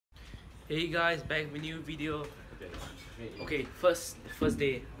Hey guys, back with a new video. Okay, first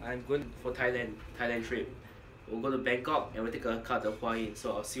day, I'm going for Thailand trip. We'll go to Bangkok and we'll take a car to HUA HIN.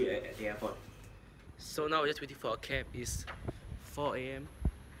 So I'll see you at the airport. So now we're just waiting for a cab. It's 4 AM.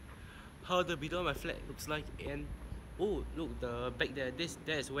 How the below my flat looks like, and oh look, the back there.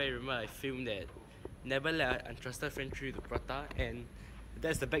 That is where I remember I filmed that never let an untrusted friend through the prata, and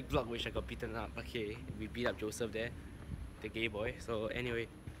that's the back block which I got beaten up. Okay, we beat up Joseph there, the gay boy. So anyway,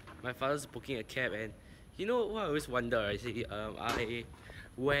 my father's booking a cab, and you know what I always wonder, I see I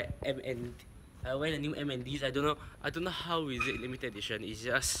wear I wear the new M&Ds. I don't know how is it limited edition. It's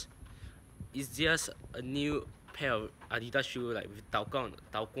just a new pair of Adidas shoe, like with Tao Guang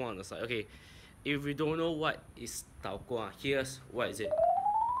on the side. Okay, if you don't know what is Tao Guang, here's what is it.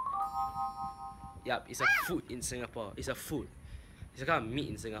 Yup, it's a food in Singapore. It's a food. It's a kind of meat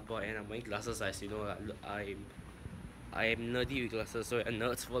in Singapore, and I'm wearing glasses, as you know. I am nerdy with glasses, so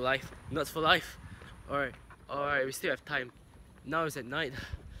nerds for life. Nerds for life. Alright, we still have time. Now it's at night.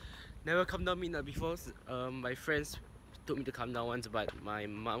 Never come down midnight before. My friends told me to come down once, but my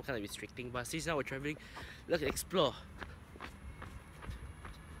mom kind of restricting. But since now we're traveling, let's explore.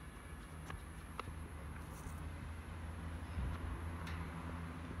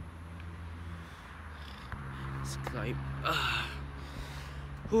 Let's climb.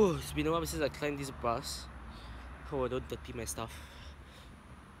 It's been a while since I climbed this bus. Oh, I don't dirty my stuff.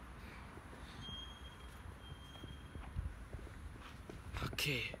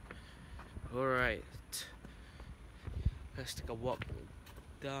 Okay. Alright. Let's take a walk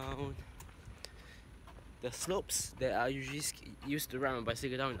down the slopes that I usually used to ride my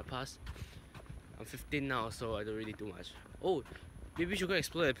bicycle down in the past. I'm 15 now, so I don't really do much. Oh, maybe we should go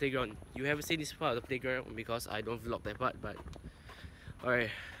explore the playground. You haven't seen this part of the playground because I don't vlog that part, but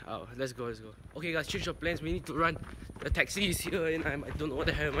alright, let's go. Okay guys, change your plans, we need to run. The taxi is here and I don't know what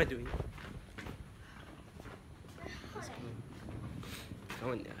the hell am I doing. Let's go.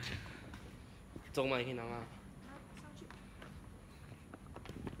 Come on. Don't laugh.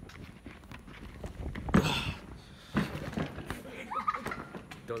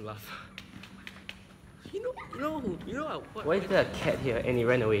 You know what? Why is there a cat here and it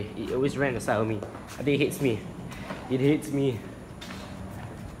ran away? It always ran aside of me. I think it hates me. It hates me.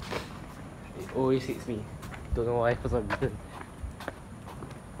 It always hates me. Don't know why, for some reason.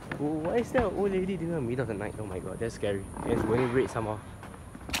 Why is there an old lady doing in the middle of the night? Oh my god, that's scary. And it's wearing red somehow.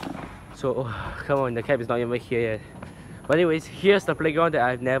 So, come on, the cab is not even here yet. But anyways, here's the playground that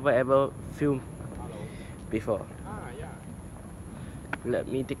I've never ever filmed before. Let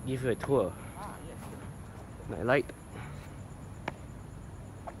me give you a tour. Nightlight.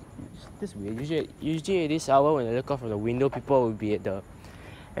 This weird. Usually at this hour when I look out from the window, people will be at the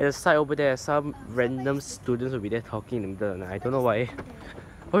side over there. Some random students will be there talking in the middle of the night. I don't know why.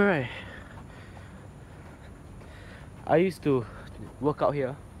 Alright. I used to work out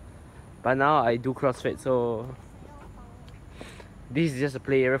here, but now I do CrossFit, so this is just a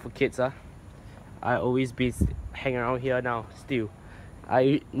play area for kids. I always be hang around here now still.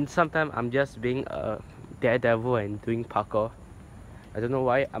 Sometimes I'm just being a daredevil and doing parkour. I don't know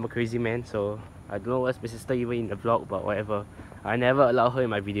why. I'm a crazy man, so I don't know what's my sister even in the vlog, but whatever. I never allow her in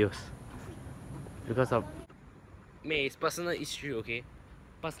my videos because of me. It's personal issue, okay?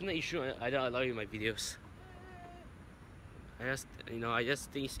 Personal issue. I don't allow you in my videos. I just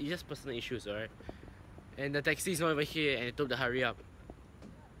think it's just personal issues, alright? And the taxi is not over here, and I told her to hurry up.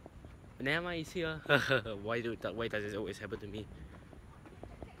 But never mind, it's here. Why does this always happen to me?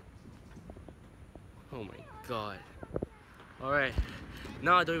 Oh my god. Alright.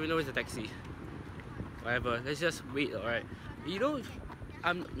 Now I don't even know where's the taxi. Whatever, let's just wait, alright. You know,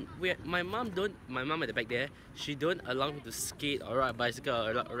 my mom at the back there, she don't allow me to skate or ride a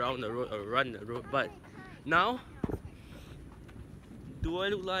bicycle around the road or run the road. But now, do I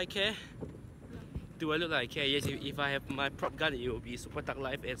look like I care? Do I look like I care? Yes, if I have my prop gun, it will be Super Thug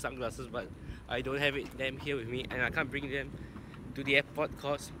Life and sunglasses, but I don't have them here with me, and I can't bring them to the airport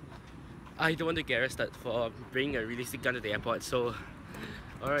because I don't want to get arrested for bringing a realistic gun to the airport. So,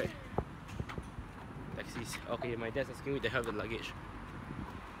 alright. Taxis. Okay, my dad's asking me to help the luggage.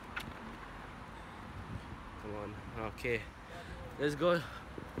 Come on. Okay. Let's go.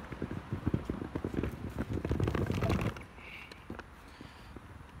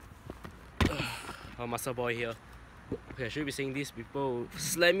 Oh, muscle boy here. Okay, I should be saying this. People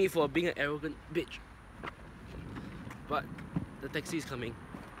slam me for being an arrogant bitch. But the taxi is coming.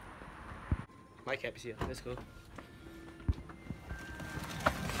 My cab's here. Let's go.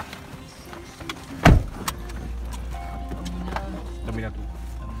 Terminal 2.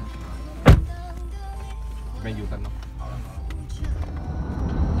 Main U-turn, no?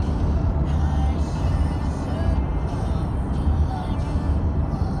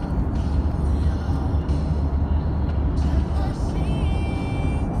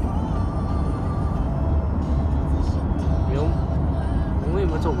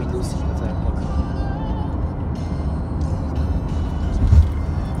 们做 Windows 系的在 airport。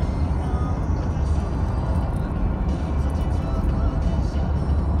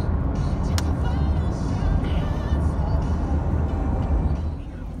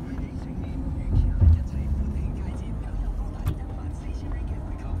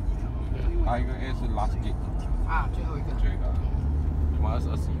还有一个 A 是 last gate 啊，最后一个，我们21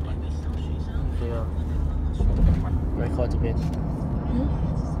块。对啊。Record 这边。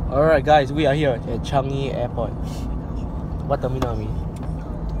Alright guys, we are here at Changi Airport. What terminal are we?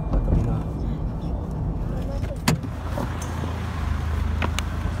 What terminal?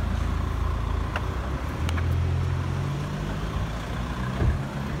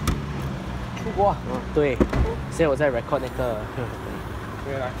对，现在我在 record 那个。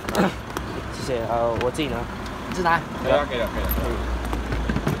对来。谢谢，我自己拿。你自己拿。可以了，可以了，可以了。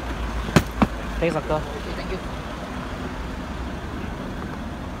Thanks, uncle. Thank you.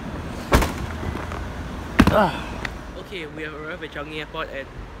 Okay, we have arrived at Changi Airport and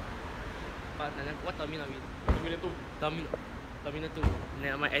what terminal are we? Terminal 2. Terminal 2.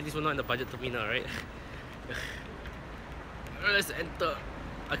 Never mind, at least we're not in the budget terminal, right? Let's enter.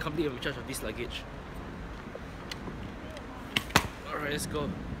 I can't believe I'm in charge of this luggage. Alright, let's go.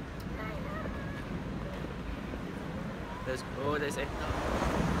 Let's go, let's enter.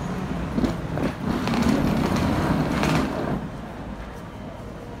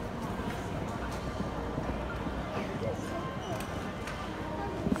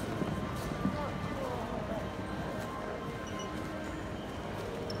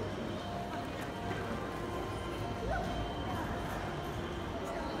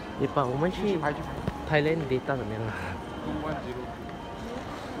 Pak, 我们去 Thailand data 怎么样啊？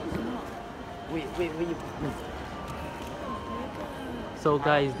 Wait. So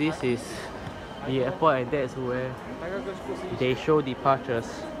guys, this is the airport and that's where they show departures.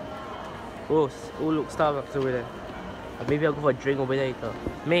 Oh look, Starbucks over there. Maybe I'll go for a drink over there later.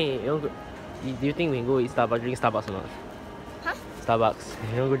 May, do you think we can go eat Starbucks, drink Starbucks or not? Huh? Starbucks.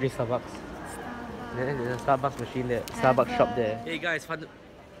 You want to go drink Starbucks? There's a Starbucks machine there, Starbucks shop there. Hey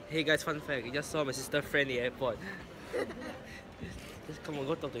guys, fun fact. I just saw my sister friend in the airport. Just come on,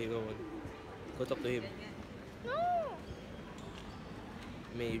 go talk to him. Go talk to him. No.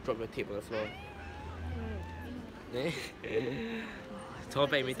 May you drop your tape on the floor. 从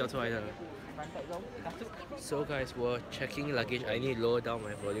背面掉出来的。So guys, we're checking luggage. I need to lower down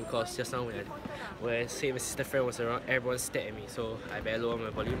my volume because just now when I say my sister friend was around, everyone stared at me. So I better lower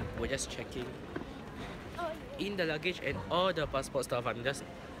my volume. We're just checking in the luggage and all the passport stuff.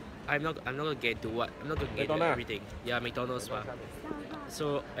 I'm not gonna get into what I'm not gonna get into everything. Yeah, McDonald's.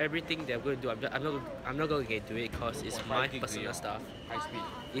 So everything that I'm gonna do, I'm not gonna get into it because it's my personal stuff.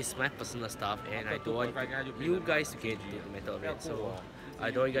 It's my personal stuff, and I don't want you guys to get into the matter of it. So I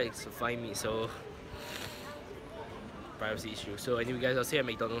don't want you guys to find me. So privacy issue. So anyway, guys, I'll see you at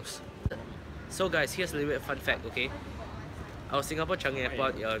McDonald's. So guys, here's a little bit of fun fact. Okay, our Singapore Changi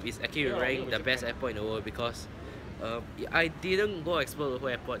Airport is actually ranked the best airport in the world because I didn't go explore the whole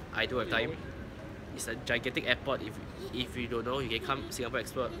airport. I do have time. It's a gigantic airport. If you don't know, you can come Singapore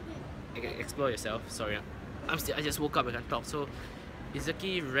explore yourself. Sorry, I just woke up and can't talk. So it's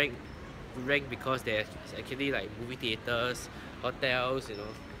actually ranked because there's actually like movie theaters, hotels, you know,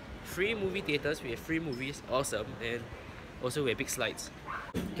 free movie theaters. We have free movies, awesome, and also we have big slides.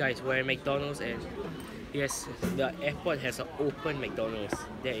 Guys, we're at McDonald's and yes, the airport has an open McDonald's.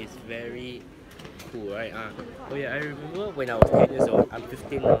 That is very cool, right? Oh yeah, I remember when I was 10 years old. I'm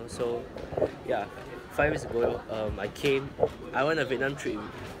 15 now, so yeah, 5 years ago, I went on a Vietnam trip.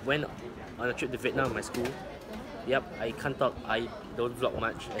 Went on a trip to Vietnam with my school. Yep, I can't talk. I don't vlog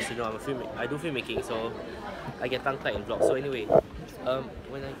much. As you know, I do filmmaking, so I get tongue-tied in vlogs. So anyway,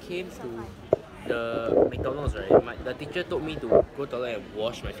 when I came to the McDonald's, right, the teacher told me to go to the toilet and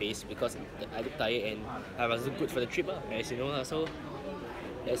wash my face because I looked tired and I wasn't good for the trip, as you know. So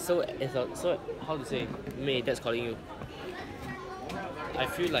how to say, May, that's calling you. I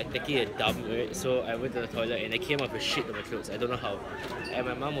feel like taking a dump, right? So I went to the toilet and I came up with shit on my clothes. I don't know how. And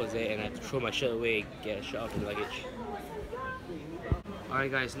my mom was there and I had to throw my shirt away and get a shirt out of the luggage. Alright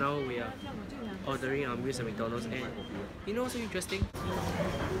guys, now we are ordering our meals at McDonald's and you know what's so interesting?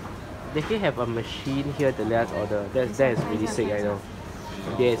 They can have a machine here to let us order. That is really sick, I know.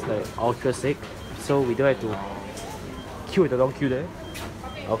 That is like ultra sick. So we don't have to queue the long queue there.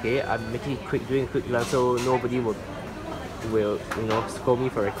 Okay, I'm making it quick, doing a quick glance so nobody will you know, scold me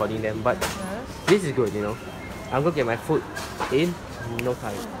for recording them. But this is good, you know. I'm gonna get my food in no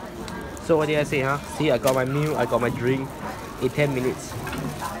time. So what did I say, huh? See, I got my meal, I got my drink in 10 minutes.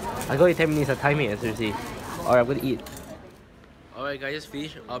 I got in 10 minutes, I time it, seriously. Alright, I'm gonna eat. Alright guys, just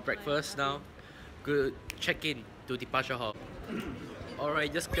finished our breakfast now. Good check in to departure hall.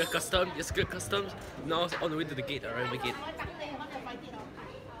 Alright, just clear customs. Now on the way to the gate, alright, the gate.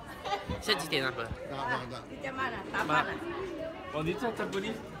 现在几点啊？比较慢了，打慢了。哦，你坐在这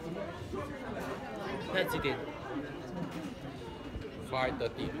里。现在几点？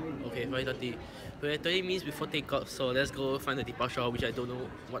 5:30. Okay, 5:30. We're 30 minutes before takeoff, so let's go find the departure hall, which I don't know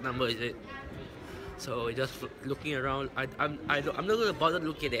what number is it. So we're just looking around. I'm not gonna bother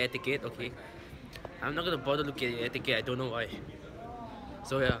looking at the air ticket. Okay, I'm not gonna bother looking at the air ticket. I don't know why.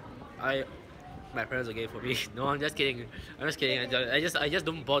 So yeah, my parents are getting for me. No, I'm just kidding. I'm just kidding. I just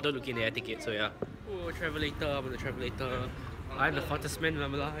don't bother looking at the air ticket. So yeah. Oh, travelator. I'm on the travelator. I'm the fastest man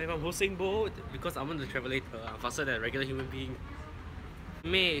I'm alive. I'm hosting boat because I'm on the travelator. I'm faster than a regular human being.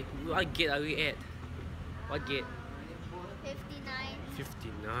 May, what gate are we at? What gate?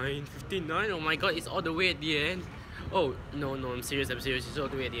 59. 59? Oh my god, it's all the way at the end. Oh, no, I'm serious, it's all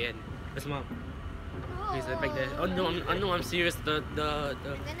the way at the end. Where's mom? Is that back there? Oh no, I'm serious.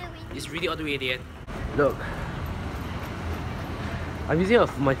 It's really all the way at the end. Look. I'm using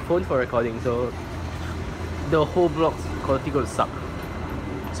my phone for recording, so the whole vlog's quality gonna suck.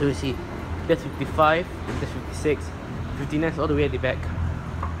 So you see, that's 55, that's 56, 59 is all the way at the back.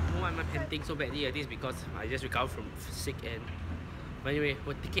 Why am I panting so badly? I think it's because I just recovered from sick and... But anyway,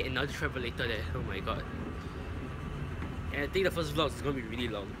 we'll take another travelator there. Oh my god. And I think the first vlog is gonna be really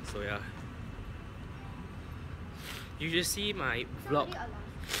long, so yeah. You should see my vlog.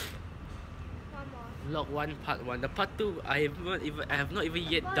 Vlog 1 part 1. The part 2, I have not even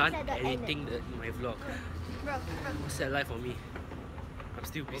yet done anything in my vlog. What's that like for me? I'm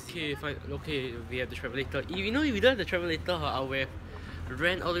still busy. Okay, we have the travelator. You know, if we don't have the travelator, I would have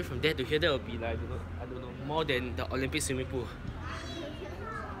ran all the way from there to here. That would be like, I don't know, more than the Olympic swimming pool.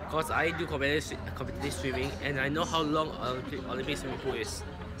 Because I do competitive swimming and I know how long Olympic swimming pool is.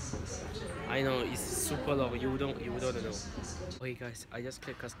 I know, it's super long. You don't know. Okay guys, I just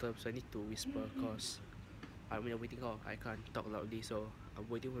cleared customs, so I need to whisper because I'm in a waiting hall. I can't talk loudly, so I'm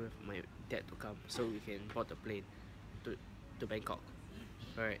waiting for my dad to come so we can board the plane to Bangkok.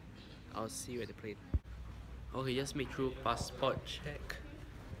 Alright, I'll see you at the plane. Okay, just make through passport check.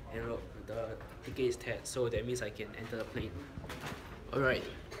 And look, the ticket is tagged, so that means I can enter the plane. Alright.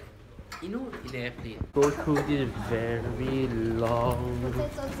 You know, in the airplane, go through this very long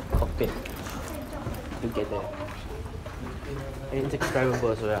cockpit to get there. And it's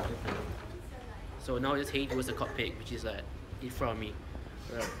describable, so yeah. So now just heading towards the cockpit, which is like in front of me.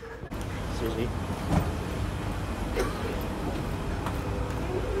 Right. Seriously.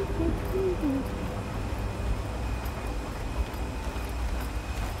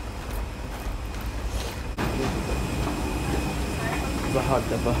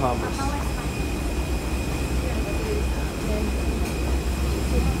 The Bahamas.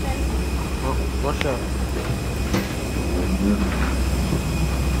 Oh, Russia.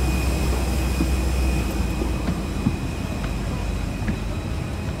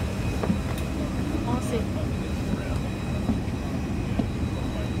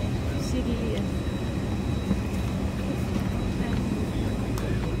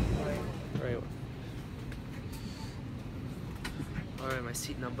 Alright, my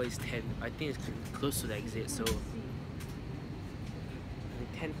seat number is 10. I think it's close to the exit, so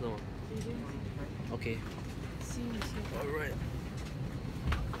 10th floor. Okay. Alright.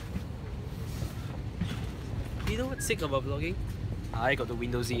 You know what's sick about vlogging? I got the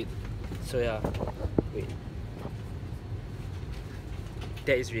window seat. So yeah. Wait.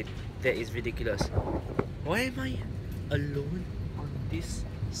 That is ridiculous. Why am I alone on this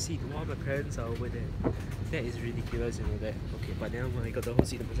seat while my parents are over there? That is ridiculous, you know that. Okay, but now I got the whole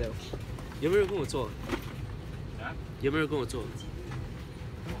seat to myself. 有没有人跟我坐？有没有人跟我坐？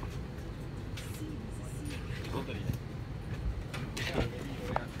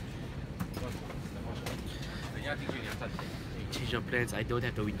 Change of plans, I don't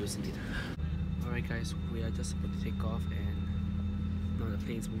have the window seat. Alright guys, we are just about to take off and now the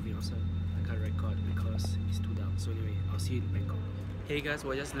plane's moving outside. I can't record because it's too dark. So anyway, I'll see you in Bangkok. Hey guys,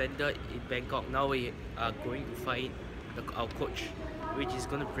 we just landed in Bangkok. Now we are going to find our coach, which is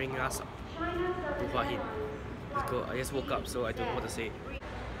going to bring us to HUA HIN. Let's go. I just woke up, so I don't know what to say.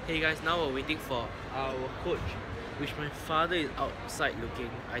 Hey guys, now we're waiting for our coach, which my father is outside looking.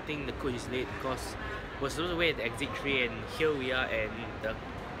 I think the coach is late because we're supposed to wait at the exit 3 and here we are and the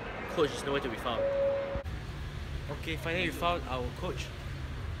coach is nowhere to be found. Okay, finally we found our coach.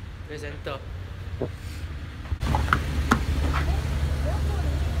 Let's enter.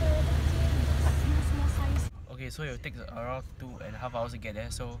 Okay, so it will take around 2.5 hours to get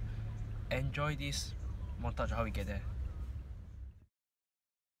there, so enjoy this montage of how we get there.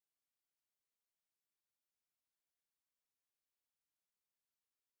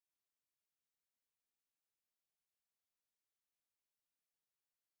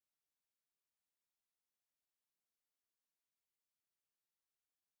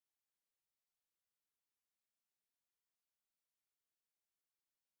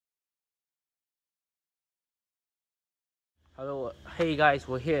 Hello, hey guys,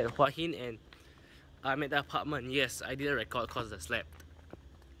 we're here at HUA HIN and I'm at the apartment. Yes, I didn't record because I slept.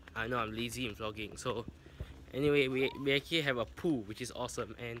 I know I'm lazy in vlogging. So anyway, we actually have a pool, which is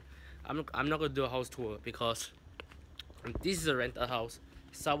awesome, and I'm not gonna do a house tour because this is a rental house.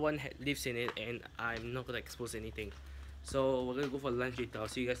 Someone lives in it, and I'm not gonna expose anything. So we're gonna go for lunch later. I'll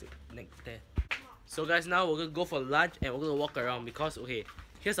see you guys next there. So guys, now we're gonna go for lunch and we're gonna walk around because okay,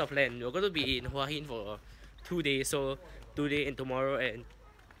 here's our plan. We're gonna be in HUA HIN for 2 days. So today and tomorrow, and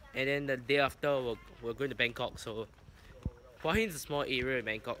then the day after we're going to Bangkok. So HUA HIN is a small area in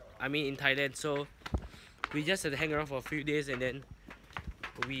Bangkok. I mean in Thailand. So we just have to hang around for a few days and then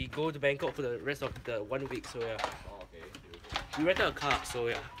we go to Bangkok for the rest of the 1 week. So yeah. We rented a car. So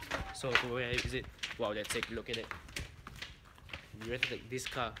yeah. So where is it? Wow, that's sick. Look at it. We rented this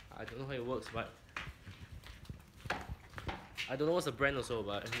car. I don't know how it works, but I don't know what's the brand also.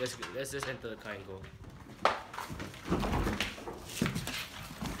 But let's just enter the car and go.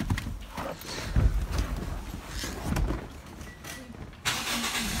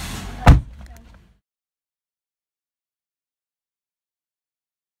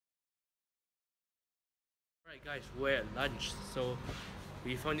 Alright guys, we're at lunch, so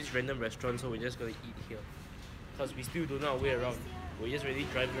we found this random restaurant, so we're just gonna eat here. Because we still don't know our way around. We're just really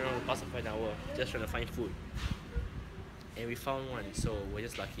driving around the past of an hour, just trying to find food. And we found one, so we're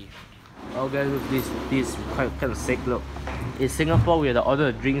just lucky. Oh guys, look, this kind of sick look. In Singapore, we had to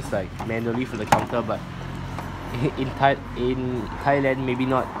order drinks like manually from the counter, but in Thailand, maybe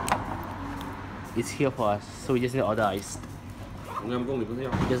not. It's here for us, so we just need to order ice.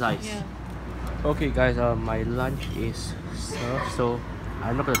 Just ice. Yeah. Okay guys, my lunch is served, so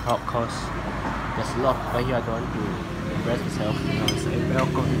I'm not gonna talk cause there's a lot of people here. I don't want to embarrass myself. It's very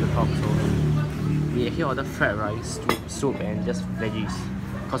awkward to talk, so we here order fried rice, soup and just veggies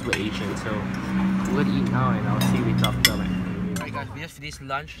cause we're Asian. So we're gonna eat now and I'll see you later after. Alright guys, we just finished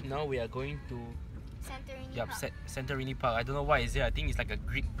lunch. Now we are going to Santorini Park. I don't know why it's there. I think it's like a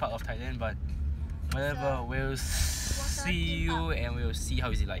Greek part of Thailand, but whatever. We'll see you and we'll see how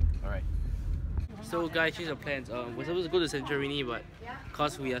is it like. Alright. So guys, change our plans. We're supposed to go to Santorini, but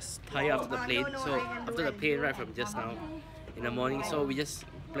cause we are tired after the plane. So after the plane ride from just now in the morning, so we just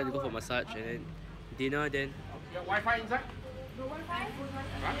plan to go for massage and then dinner, then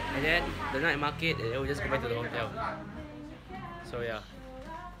and then the night market, and then we'll just go back to the hotel. So yeah,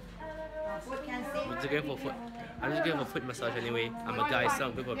 we're just going for foot. I'm just going for foot massage anyway. I'm a guy, so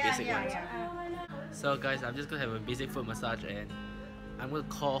I'm going for basic ones. So guys, I'm just gonna have a basic foot massage and I'm gonna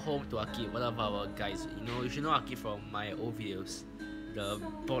call home to Akid, one of our guys. You should know Akid from my old videos, the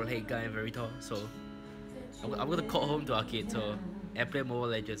bald head guy and very tall. So I'm gonna call home to Akid and play Mobile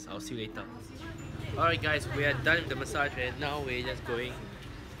Legends. I'll see you later. Alright guys, we are done with the massage and now we're just going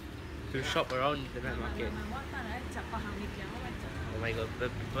to shop around the night market. Oh my god,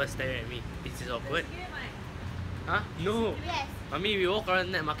 people are staring at me. This is awkward. Huh? No! I mean, we walk around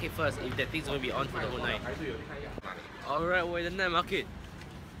the night market first if that thing's gonna be on for the whole night. Alright, we're in the night market.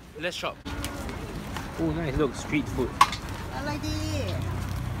 Let's shop. Oh nice, look, street food. I like it.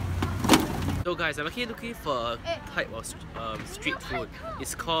 So guys, I'm actually looking for a type of street food.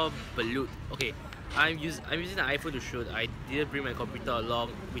 It's called balut. Okay, I'm using the iPhone to shoot. I didn't bring my computer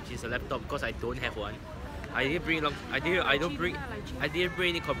along, which is a laptop, because I don't have one. I didn't bring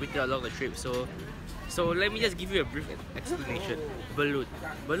any computer along the trip. So let me just give you a brief explanation. Balut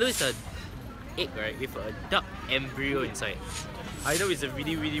is a egg, right, with a duck embryo inside. I know it's a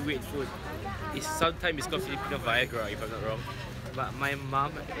really weird food. Sometimes it's called Filipino Viagra, if I'm not wrong. But my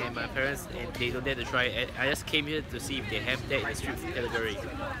mom and my parents, and they don't dare to try it. I just came here to see if they have that in the street food category.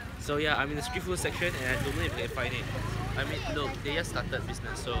 So yeah, I'm in the street food section and I don't know if they can find it. I mean, look, they just started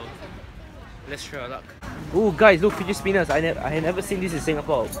business, so let's try our luck. Oh guys, look, fidget spinners. I had never seen this in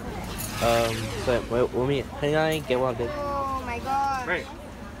Singapore. So wait, can I get one of them? Oh my god. Right.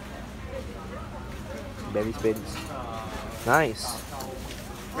 Belly spins. Nice.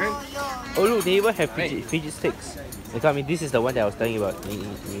 Oh look, they even have fidget sticks. I mean, this is the one that I was telling you about.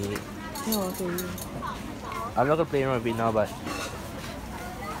 I'm not gonna play around with it now, but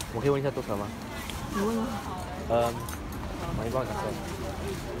我可以问一下多少吗？你问啊。你帮我讲一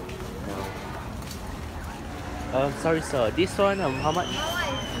下。Sorry sir, this one how much?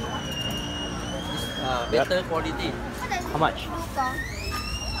 Better quality. How much?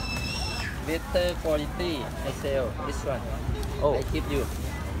 Better quality. I sell this one. Oh, I give you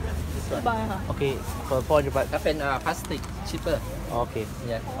this one. Okay, for 400 baht. Open plastic, cheaper. Okay.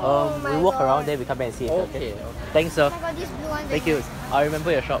 Yeah. We walk around there. We come back and see it. Okay. Thanks, sir. I got this blue one. Thank you. I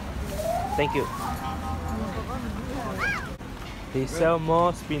remember your shop. Thank you. They sell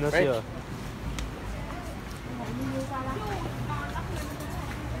more spinners here.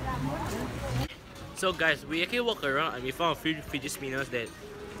 So guys, we actually walk around and we found a few fidget spinners that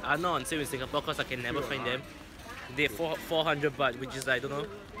are not on sale in Singapore because I can never find them. They're 400 baht, which is, I don't know.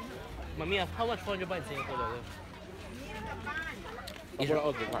 Mami, how much 400 baht in Singapore dollars?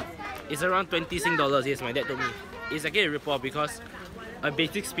 It's around 20 Sing dollars, yes, my dad told me. It's actually a rip-off because a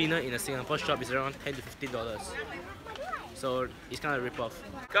basic spinner in a Singapore shop is around 10 to 15 dollars. So it's kind of a rip-off.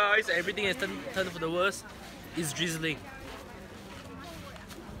 Guys, everything has turned for the worst. It's drizzling.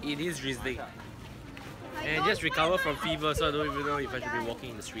 It is drizzling. And I just recovered from fever, so I don't even know if I should be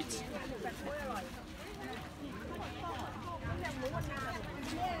walking in the streets.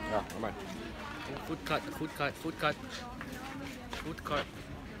 Yeah, come on. Food cart.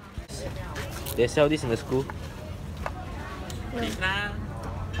 They sell this in the school.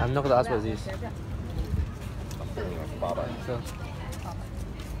 I'm not gonna ask what this is. So,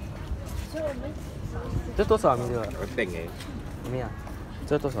 这多少米的？我定嘅。咩啊？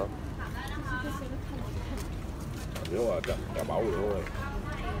这多少？如果話就冇咗嘅。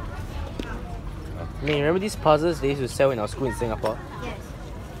I mean, remember these puzzles they used to sell in our school in Singapore? Yes.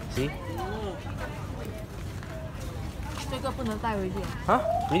 See? 这个不能带回去。 Huh?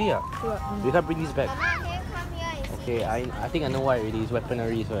 Really? We can't bring this back. Mama, can you come here and see? Okay, I think I know why already. It's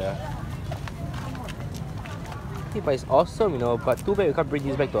weaponry, so yeah. Hey, but it's awesome, you know. But too bad we can't bring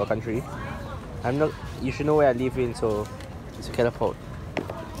this back to our country. I'm not. You should know where I live in, so it's a catapult.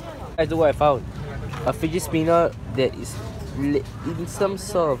 Guys, look what I found. A fidget spinner that is in some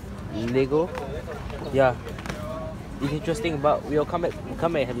sort of Lego. Yeah, it's interesting, but we'll come back and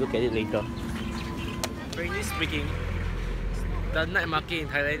have a look at it later. Frankly speaking, the night market in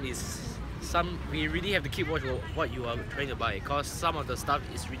Thailand is we really have to keep watch what you are trying to buy, because some of the stuff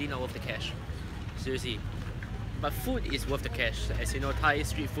is really not worth the cash. Seriously. But food is worth the cash. As you know, Thai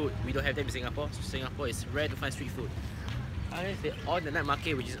street food, we don't have them in Singapore, so Singapore is rare to find street food. Honestly, on the night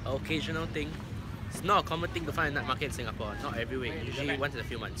market, which is an occasional thing, it's not a common thing to find a night market in Singapore, not every week, usually once in a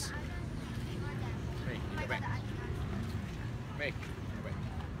few months.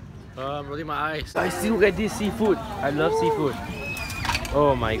 I'm rolling my eyes. I still get this seafood. I love seafood.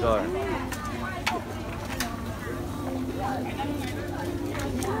 Oh my god.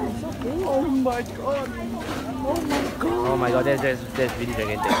 Oh my god. Oh my god. Oh my god, that's really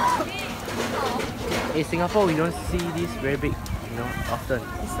gigantic. In Singapore, we don't see this very big, you know, often.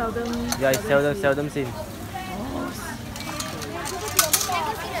 It's seldom. Yeah, it's seldom seen.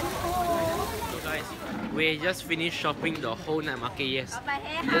 We just finished shopping the whole night market, yes.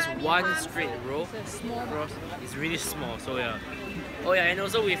 Just one straight row. It's really small, so yeah. Oh yeah, and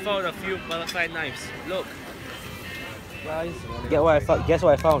also we found a few butterfly knives. Look. Guys, guess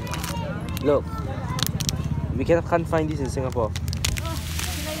what I found? Look. We can't find this in Singapore.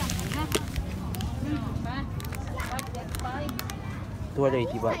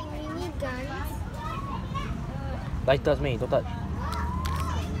 $280 baht. Mini guns. Lighters, mate, don't touch.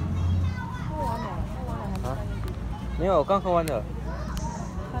 没有，刚喝完的。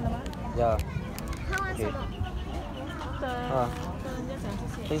看了吗？ Yeah. 看完什么？跟人家讲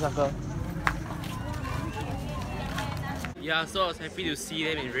谢谢。非常哥。Yeah, so I was happy to see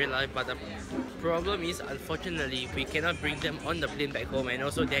them in real life, but the problem is, unfortunately, we cannot bring them on the plane back home, and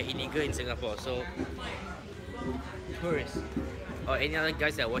also they're illegal in Singapore. So, tourists or any other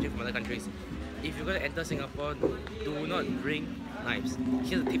guys that are watching from other countries, if you're gonna enter Singapore, do not bring knives.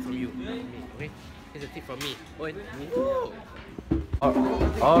 Here's a tip from you. Okay? Here's a tip from me.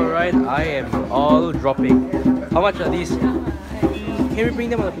 Alright, I am all dropping. How much are these? Can we bring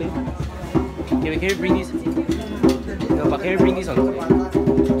them on the plane? Can we bring these? No, but can we bring these on the plane?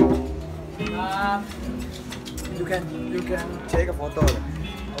 You can take a photo.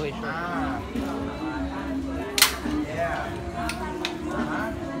 Okay, sure. Yeah.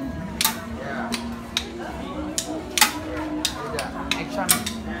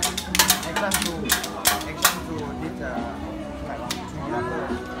 Action to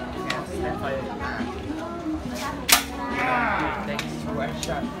this and fire. Thanks.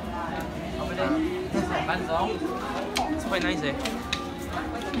 Action. It's quite nice, eh?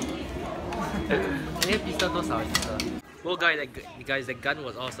 Well, guys, the gun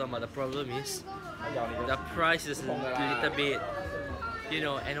was awesome, but the problem is the price is a little bit, you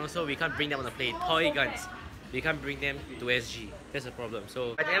know, and also we can't bring them on the plane. Toy guns, we can't bring them to SG. That's the problem.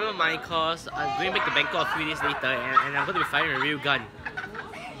 So, but never mind, cause I'm going back to Bangkok a few days later, and I'm going to be firing a real gun.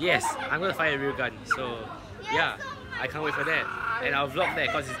 Yes, I'm going to fire a real gun. So, yeah, I can't wait for that. And I'll vlog that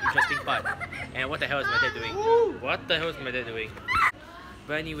cause it's an interesting part. And what the hell is my dad doing? What the hell is my dad doing?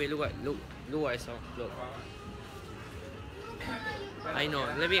 But anyway, look what I saw. Look. I know,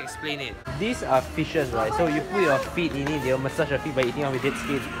 let me explain it. These are fishes, right? So you put your feet in it, they'll massage your feet by eating off your dead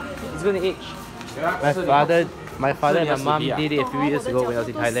skin. It's gonna itch. My father and my mom did it a few years ago when I was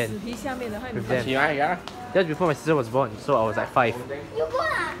in Thailand with them. Just before my sister was born, so I was like 5.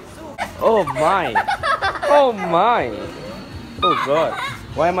 Oh my! Oh my! Oh god!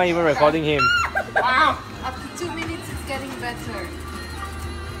 Why am I even recording him? After 2 minutes, it's getting better.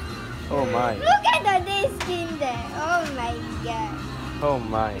 Oh my! Look at the day skin there. Oh my god. Oh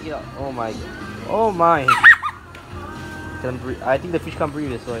my! Oh my! Oh my! I think the fish can't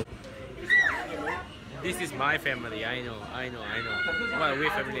breathe, that's why. This is my family. I know. What a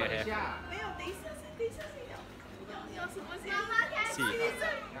weird family I have. See.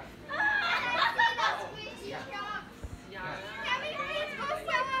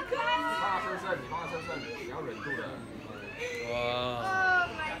 Wow. Oh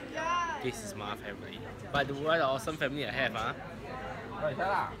my god. This is my family. But what an awesome family I have, huh?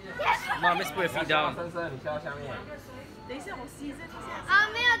 Mom, let's put your feet down. 啊，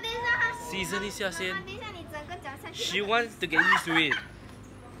没有，等一下他 Season 一下先。等一下你整个脚下去。 She wants to get used to it.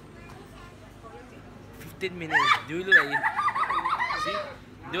 15 minutes. Do you look like it? See?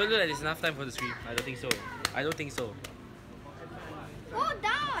 Do you look like it's enough time for the stream? I don't think so. I don't think so. Go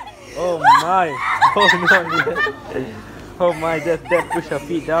down. Oh my! Oh no! Oh my! That push her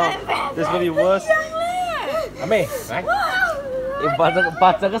feet down. That's gonna be worse. 阿妹，来。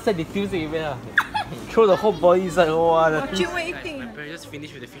把整个身体丢进里面啊。Throw the whole body inside. Wow, the fish. My parents just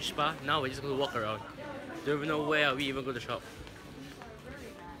finished with the fish spa. Now we're just gonna walk around. Don't even know where we even go to shop.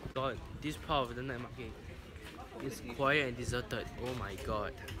 God, this part of the night market is quiet and deserted. Oh my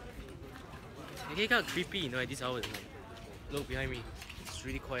god. It's kind of creepy, you know, at this hour at night. Look behind me. It's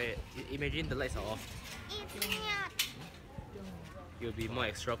really quiet. Imagine the lights are off. It'll be more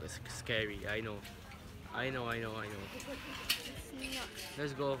extra scary. I know.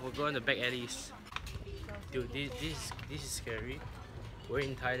 Let's go. We'll go in the back alleys. Dude, this is scary. We're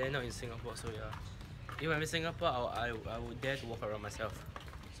in Thailand, not in Singapore, so yeah. If I'm in Singapore, I would dare to walk around myself.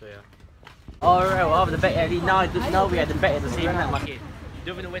 So yeah. Alright, we're out of the back alley. Now we're at the back at the same night market.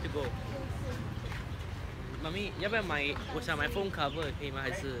 Don't even know where to go. Mommy, 要不要买？我想买 phone cover 可以吗？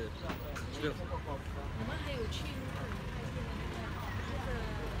还是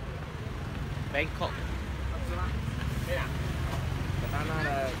？Bangkok.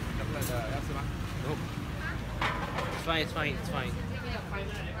 Nope. It's fine.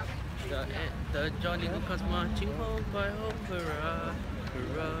 The Johnny Lucas marching home by home, hurrah,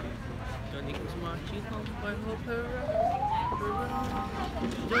 hurrah. Johnny Lucas marching home by home, hurrah, hurrah.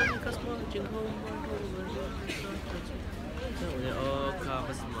 Johnny Lucas marching home by home, hurrah. They all come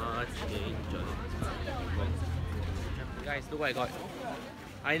marching. Guys, look what I got.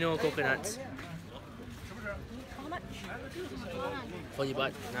 I know coconuts. How much? 40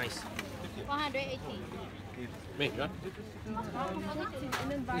 baht, nice. 180. Wait, what?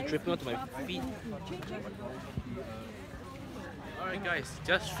 It's dripping onto my feet. Alright guys,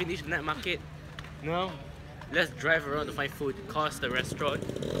 just finished the night market. Now, let's drive around to find food. Cause the restaurant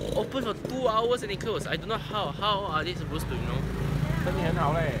open for 2 hours and it closed. I don't know how. How are they supposed to, you know,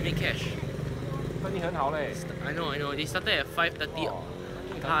 make cash? I know. They started at 5:30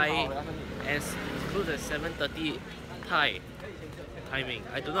 Thai and closed at 7:30 Thai timing.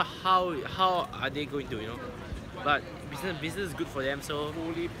 I don't know how are they going to, you know. But business is good for them, so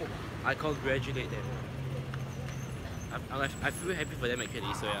I congratulate them. I feel happy for them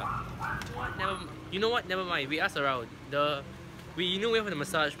actually. So yeah. You know what? Never mind. We asked around. We went for the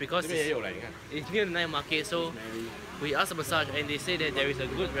massage because it's near the night market. So we asked the massage and they say that there is a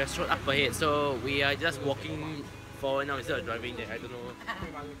good restaurant up ahead. So we are just walking forward now instead of driving there. I don't know.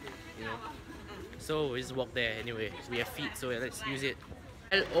 You know. So we just walk there anyway. We have feet, so let's use it.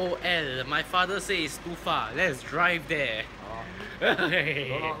 LOL. My father says it's too far. Let's drive there.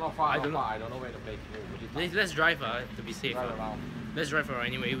 Not far. I don't know where the place is. Let's drive to be safe. Let's drive around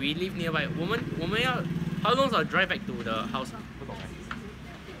anyway. We live nearby. How long is our drive back to the house?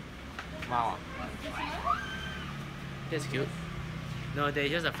 Wow. That's cute. No,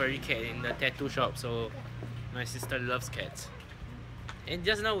 there's just a furry cat in the tattoo shop, so my sister loves cats. And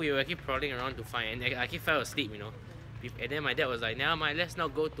just now we were keep prowling around to find, and I keep fell asleep, you know. And then my dad was like, "Never mind, let's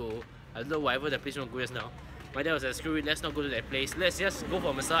not go to, I don't know, whatever the place won't go just now." My dad was like, "Screw it, let's not go to that place. Let's just go for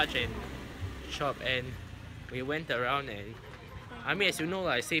a massage and shop." And we went around and, I mean, as you know,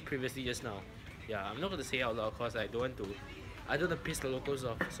 I said previously just now. Yeah, I'm not going to say it out loud because I don't want to piss the locals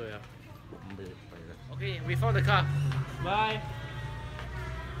off, so yeah. Okay, we found the car. Bye.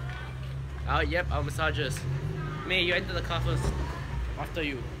 Yep, our massagers. May, you enter the car first. After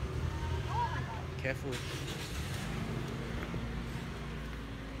you. Careful.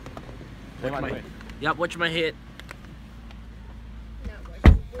 Watch my head.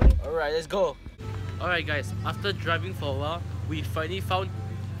 Alright, let's go. Alright guys, after driving for a while, we finally found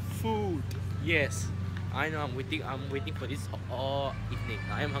food. Yes, I know I'm waiting for this all evening.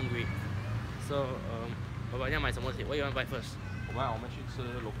 I am hungry. So, 爸爸要买什么先？ What you want to buy first? 我们去吃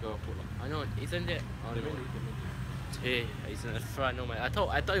local food 了。 I know, isn't it? Oh, 对面 no. 对面。 Hey, it's in the front. No, man. I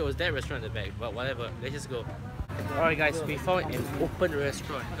thought it was that restaurant at the back, but whatever. Let's just go. Alright guys, we found an open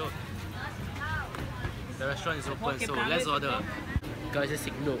restaurant. Look. The restaurant is open, so let's order. Guys, just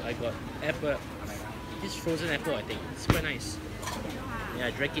take a look. I got apple. This frozen apple, I think. It's quite nice. Yeah,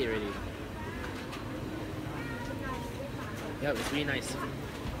 I drank it already. Yeah, it's really nice.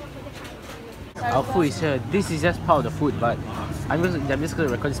 Our food is here. This is just part of the food, but I'm just gonna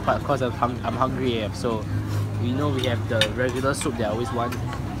record this part because I'm hungry. So we know we have the regular soup that I always want.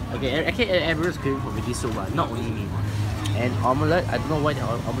 Okay, actually everyone's craving for this soup, but not only me. And omelette. I don't know why the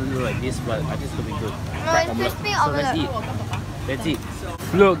omelette look like this, but I think it's gonna be good. No, it's crispy So let's eat. omelette. Let's eat.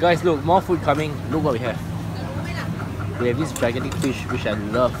 Look, guys, look, more food coming. Look what we have. We have this gigantic fish, which I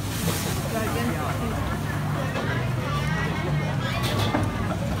love.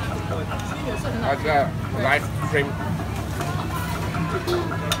 I got rice shrimp.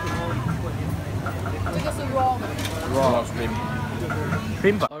 Raw shrimp.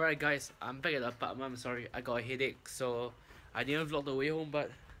 Shrimp. Alright guys, I'm back at the apartment. I'm sorry, I got a headache, so I didn't vlog the way home,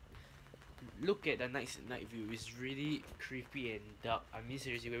 but look at the night view. It's really creepy and dark. I mean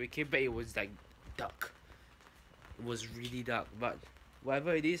seriously, when we came back it was like dark. It was really dark, but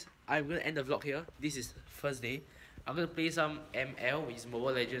whatever it is, I'm gonna end the vlog here. This is first day. I'm gonna play some ML, which is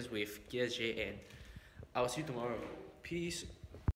Mobile Legends with KSJ, and I'll see you tomorrow. Peace.